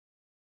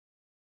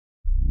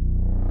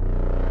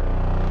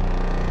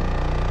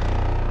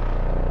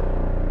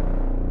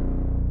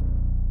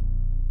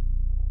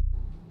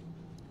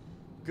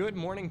Good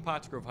morning,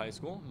 Pottsgrove High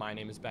School. My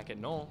name is Beckett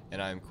Noll.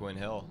 And I'm Quinn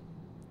Hill.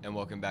 And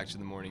welcome back to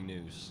the morning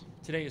news.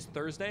 Today is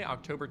Thursday,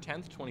 October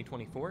 10th,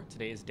 2024.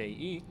 Today is Day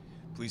E.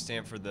 Please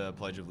stand for the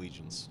Pledge of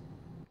Allegiance.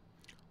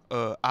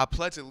 I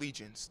pledge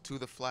allegiance to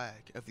the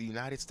flag of the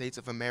United States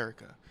of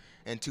America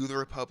and to the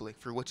republic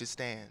for which it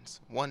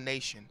stands, one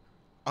nation,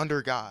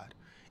 under God,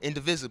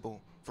 indivisible,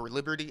 for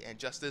liberty and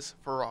justice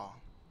for all.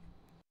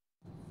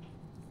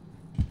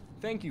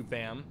 Thank you,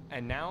 Bam.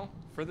 And now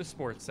for the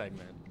sports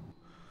segment.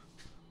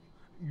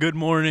 Good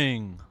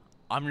morning.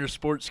 I'm your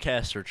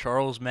sportscaster,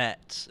 Charles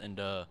Matz, and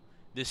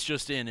this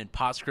just in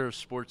Pottsgrove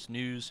sports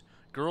news,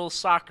 girls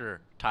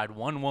soccer tied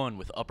 1-1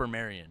 with Upper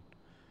Marion.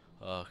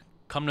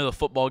 Come to the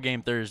football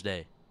game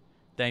Thursday.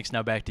 Thanks,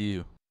 now back to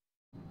you.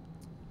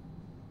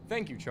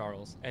 Thank you,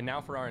 Charles. And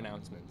now for our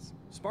announcements.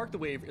 Spark the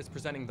Wave is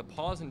presenting the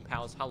Paws and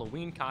Pals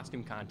Halloween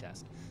Costume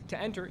Contest. To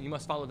enter, you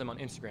must follow them on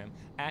Instagram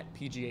at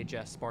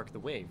PGHS Spark the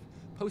Wave.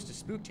 Post a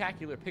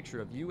spooktacular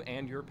picture of you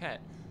and your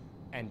pet,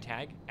 and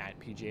tag at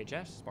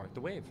PGHS Spark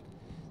the Wave.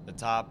 The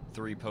top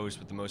 3 posts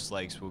with the most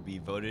likes will be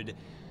voted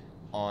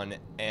on,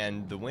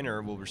 and the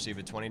winner will receive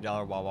a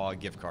 $20 Wawa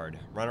gift card.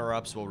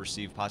 Runner-ups will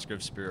receive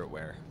Pottsgrove Spirit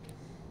Wear.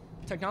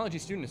 Technology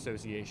Student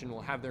Association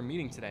will have their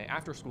meeting today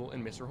after school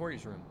in Mr.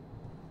 Horty's room.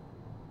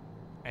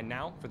 And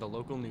now for the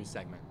local news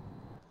segment.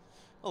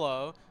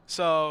 Hello.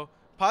 So,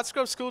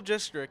 Pottsgrove School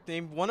District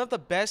named one of the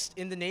best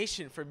in the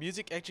nation for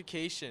music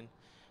education.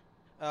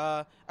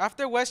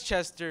 After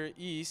Westchester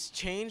East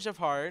change of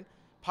heart,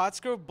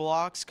 Pottsgrove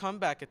blocks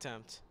comeback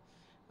attempt.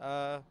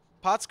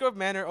 Pottsgrove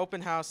Manor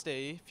Open House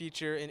Day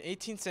feature in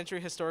 18th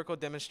century historical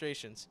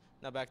demonstrations.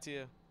 Now back to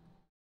you.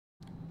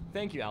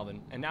 Thank you,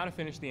 Alvin. And now to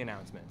finish the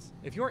announcements.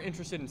 If you're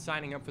interested in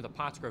signing up for the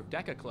Pottsgrove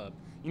Deca Club,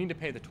 you need to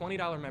pay the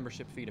 $20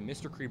 membership fee to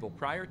Mr. Kriebel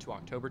prior to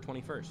October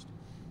 21st.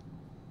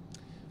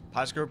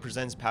 Pottsgrove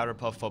presents Powder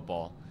Puff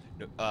Football.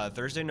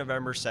 Thursday,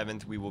 November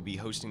 7th, we will be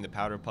hosting the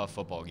Powder Puff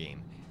Football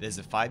game. It is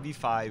a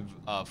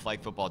 5v5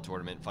 flag football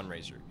tournament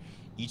fundraiser.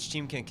 Each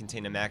team can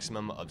contain a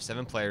maximum of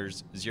 7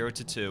 players, 0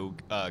 to 2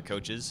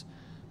 coaches.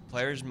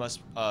 Players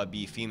must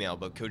be female,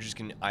 but coaches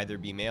can either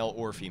be male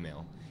or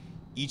female.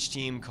 Each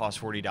team costs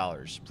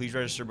 $40. Please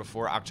register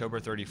before October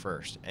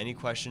 31st. Any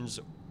questions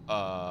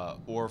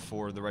or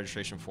for the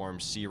registration form,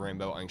 see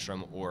Rainbow,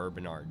 Engstrom, or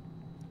Bernard.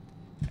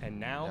 And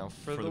now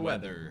for the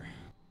weather.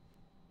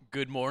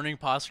 Good morning,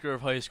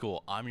 Pottsgrove High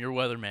School. I'm your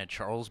weatherman,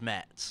 Charles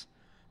Matz.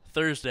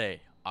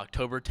 Thursday,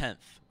 October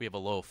 10th, we have a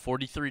low of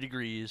 43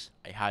 degrees,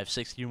 a high of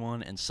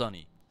 61, and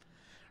sunny.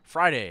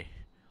 Friday,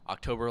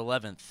 October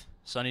 11th,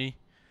 sunny,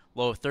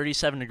 low of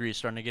 37 degrees,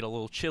 starting to get a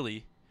little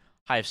chilly,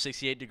 high of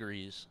 68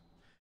 degrees.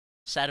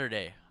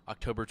 Saturday,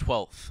 October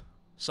 12th,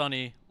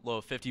 sunny, low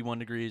of 51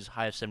 degrees,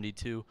 high of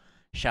 72.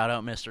 Shout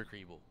out Mr.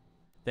 Kriebel.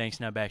 Thanks,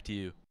 now back to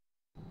you.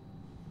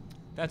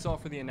 That's all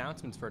for the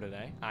announcements for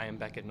today. I am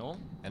Beckett Noll.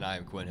 And I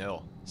am Quinn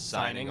Hill.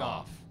 Signing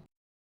off.